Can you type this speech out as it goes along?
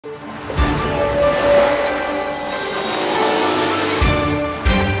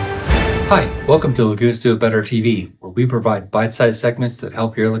Hi, welcome to Lagoons Do It Better TV, where we provide bite-sized segments that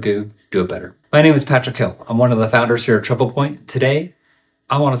help your lagoon do it better. My name is Patrick Hill. I'm one of the founders here at Triple Point. Today,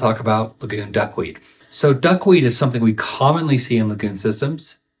 I want to talk about lagoon duckweed. So duckweed is something we commonly see in lagoon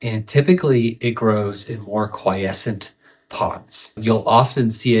systems, and typically it grows in more quiescent ponds. You'll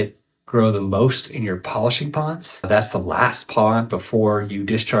often see it grow the most in your polishing ponds. That's the last pond before you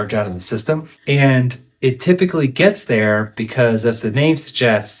discharge out of the system. And it typically gets there because, as the name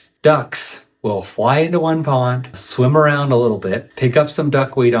suggests, ducks will fly into one pond, swim around a little bit, pick up some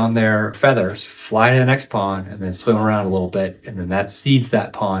duckweed on their feathers, fly to the next pond, and then swim around a little bit. And then that seeds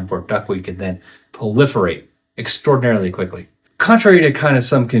that pond where duckweed can then proliferate extraordinarily quickly. Contrary to kind of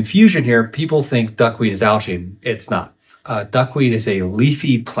some confusion here, people think duckweed is algae. It's not. Duckweed is a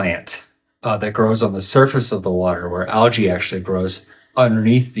leafy plant that grows on the surface of the water, where algae actually grows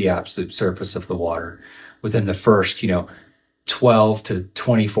underneath the absolute surface of the water within the first, 12 to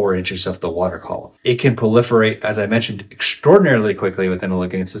 24 inches of the water column. It can proliferate, as I mentioned, extraordinarily quickly within a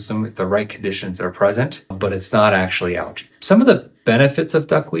lagoon system if the right conditions are present, but it's not actually algae. Some of the benefits of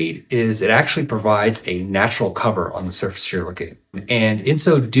duckweed is it actually provides a natural cover on the surface of your lagoon. And in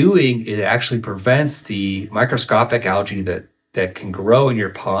so doing, it actually prevents the microscopic algae that can grow in your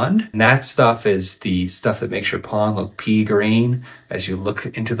pond. And that stuff is the stuff that makes your pond look pea green. As you look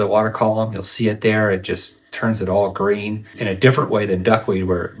into the water column, you'll see it there. It just turns it all green in a different way than duckweed,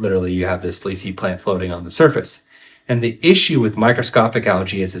 where literally you have this leafy plant floating on the surface. And the issue with microscopic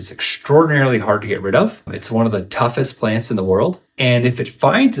algae is it's extraordinarily hard to get rid of. It's one of the toughest plants in the world. And if it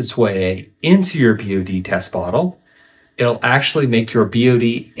finds its way into your BOD test bottle, it'll actually make your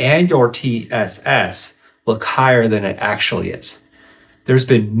BOD and your TSS look higher than it actually is. There's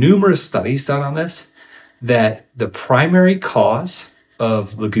been numerous studies done on this, that the primary cause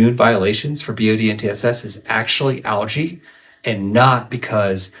of lagoon violations for BOD and TSS is actually algae, and not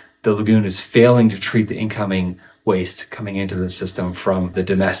because the lagoon is failing to treat the incoming waste coming into the system from the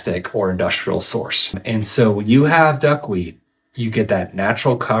domestic or industrial source. And so when you have duckweed, you get that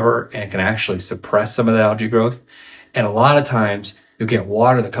natural cover, and it can actually suppress some of the algae growth. And a lot of times you'll get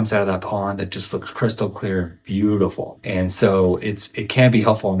water that comes out of that pond that just looks crystal clear and beautiful. And so it can be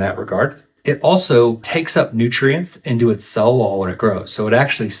helpful in that regard. It also takes up nutrients into its cell wall when it grows. So it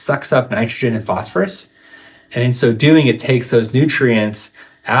actually sucks up nitrogen and phosphorus. And in so doing, it takes those nutrients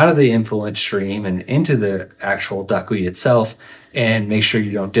out of the influent stream and into the actual duckweed itself, and make sure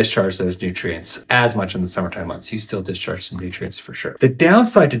you don't discharge those nutrients as much in the summertime months. You still discharge some nutrients for sure. The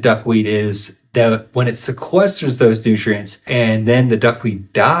downside to duckweed is that when it sequesters those nutrients and then the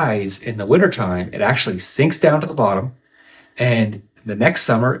duckweed dies in the wintertime, it actually sinks down to the bottom, and the next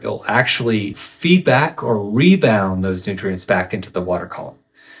summer it'll actually feed back or rebound those nutrients back into the water column.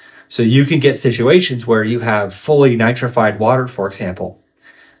 So you can get situations where you have fully nitrified water, for example,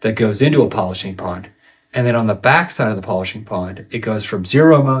 that goes into a polishing pond. And then on the back side of the polishing pond, it goes from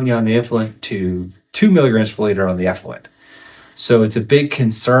 0 ammonia on the influent to 2 milligrams per liter on the effluent. So it's a big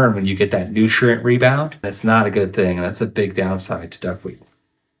concern when you get that nutrient rebound. That's not a good thing, and that's a big downside to duckweed.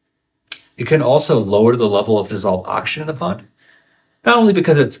 It can also lower the level of dissolved oxygen in the pond, not only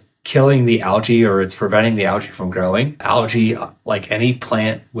because it's killing the algae or it's preventing the algae from growing. Algae, like any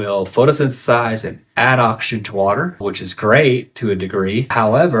plant, will photosynthesize and add oxygen to water, which is great to a degree.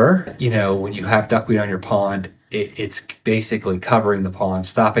 However, when you have duckweed on your pond, it's basically covering the pond,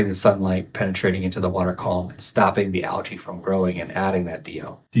 stopping the sunlight penetrating into the water column, and stopping the algae from growing and adding that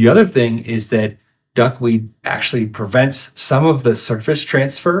DO. The other thing is that duckweed actually prevents some of the surface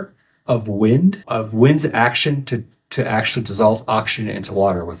transfer of wind's action to actually dissolve oxygen into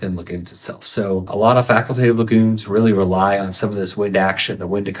water within lagoons itself. So a lot of facultative lagoons really rely on some of this wind action, the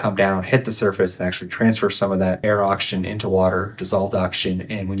wind to come down, hit the surface, and actually transfer some of that air oxygen into water, dissolved oxygen.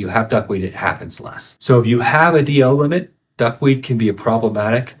 And when you have duckweed, it happens less. So if you have a DO limit, duckweed can be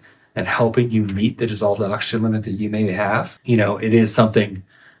problematic in helping you meet the dissolved oxygen limit that you may have. It is something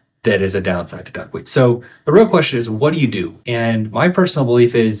that is a downside to duckweed. So the real question is, what do you do? And my personal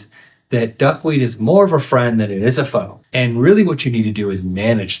belief is that duckweed is more of a friend than it is a foe. And really what you need to do is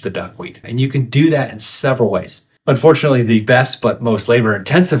manage the duckweed. And you can do that in several ways. Unfortunately, the best but most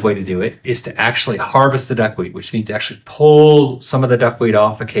labor-intensive way to do it is to actually harvest the duckweed, which means actually pull some of the duckweed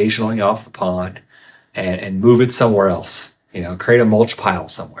off occasionally off the pond and move it somewhere else. Create a mulch pile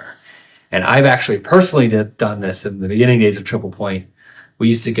somewhere. And I've actually personally done this in the beginning days of Triple Point. We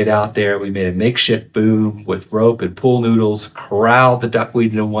used to get out there, we made a makeshift boom with rope and pool noodles, corralled the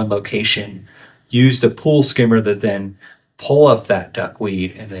duckweed in one location, used a pool skimmer that then pull up that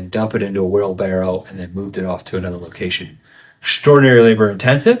duckweed and then dump it into a wheelbarrow and then moved it off to another location. Extraordinarily labor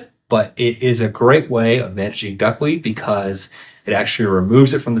intensive, but it is a great way of managing duckweed because It actually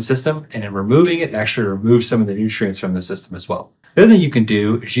removes it from the system, and in removing it, actually removes some of the nutrients from the system as well. The other thing you can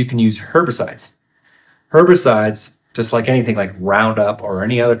do is you can use herbicides. Herbicides, just like anything like Roundup or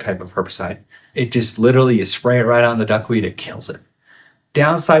any other type of herbicide, it just literally, you spray it right on the duckweed, it kills it.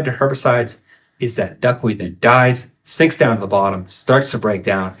 Downside to herbicides is that duckweed then dies, sinks down to the bottom, starts to break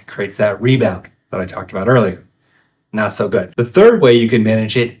down, and creates that rebound that I talked about earlier. Not so good. The third way you can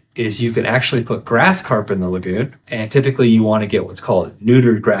manage it is you can actually put grass carp in the lagoon, and typically you want to get what's called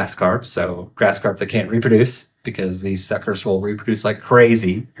neutered grass carp, so grass carp that can't reproduce, because these suckers will reproduce like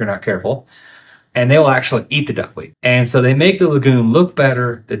crazy if you're not careful, and they will actually eat the duckweed. And so they make the lagoon look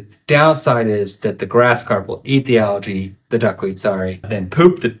better. The downside is that the grass carp will eat the algae, the duckweed, sorry, then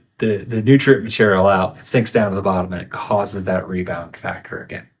poop the nutrient material out, it sinks down to the bottom, and it causes that rebound factor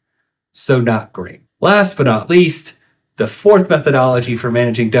again. So not great. Last but not least, the fourth methodology for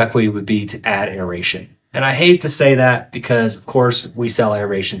managing duckweed would be to add aeration. And I hate to say that because, of course, we sell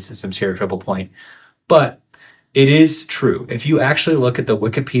aeration systems here at Triple Point, but it is true. If you actually look at the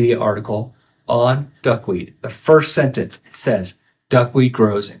Wikipedia article on duckweed, the first sentence, it says, duckweed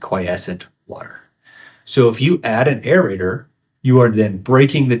grows in quiescent water. So if you add an aerator, you are then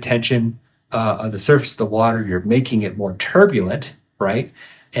breaking the tension of the surface of the water. You're making it more turbulent, right?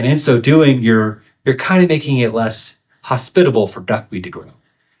 And in so doing, you're kind of making it less hospitable for duckweed to grow.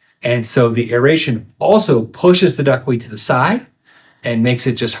 And so the aeration also pushes the duckweed to the side and makes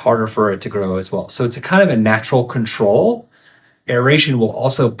it just harder for it to grow as well. So it's a kind of a natural control. Aeration will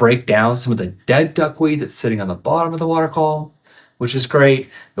also break down some of the dead duckweed that's sitting on the bottom of the water column, which is great.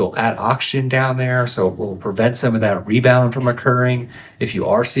 It will add oxygen down there, so it will prevent some of that rebound from occurring if you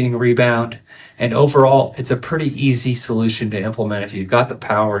are seeing a rebound. And overall, it's a pretty easy solution to implement. If you've got the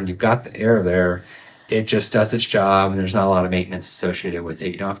power and you've got the air there, it just does its job, and there's not a lot of maintenance associated with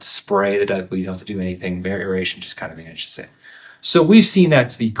it. You don't have to spray the duckweed, you don't have to do anything. Aeration just kind of manages it. So we've seen that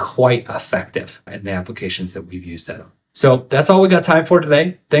to be quite effective in the applications that we've used that on. So that's all we got time for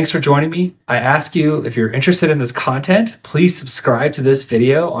today. Thanks for joining me. I ask you, if you're interested in this content, please subscribe to this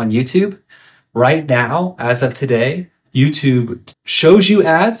video on YouTube. Right now, as of today, YouTube shows you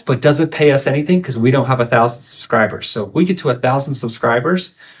ads, but doesn't pay us anything because we don't have 1,000 subscribers. So if we get to 1,000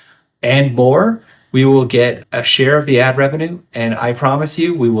 subscribers and more, we will get a share of the ad revenue, and I promise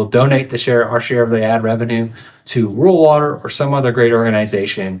you, we will donate our share of the ad revenue to Rural Water or some other great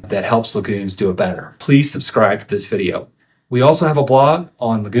organization that helps lagoons do it better. Please subscribe to this video. We also have a blog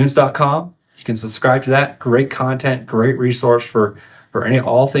on lagoons.com. You can subscribe to that. Great content, great resource for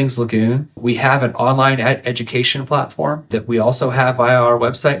all things lagoon. We have an online education platform that we also have via our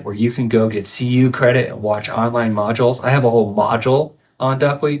website where you can go get CU credit and watch online modules. I have a whole module on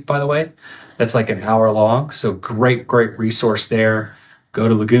duckweed, by the way. That's like an hour long. So great resource there. Go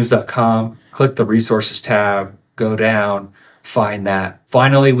to lagoons.com, click the resources tab, go down, find that.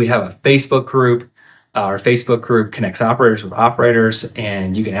 Finally, we have a Facebook group. Our Facebook group connects operators with operators,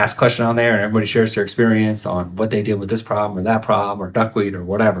 and you can ask questions on there and everybody shares their experience on what they did with this problem or that problem or duckweed or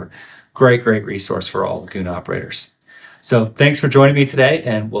whatever. Great resource for all lagoon operators. So thanks for joining me today,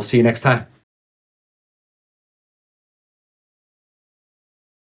 and we'll see you next time.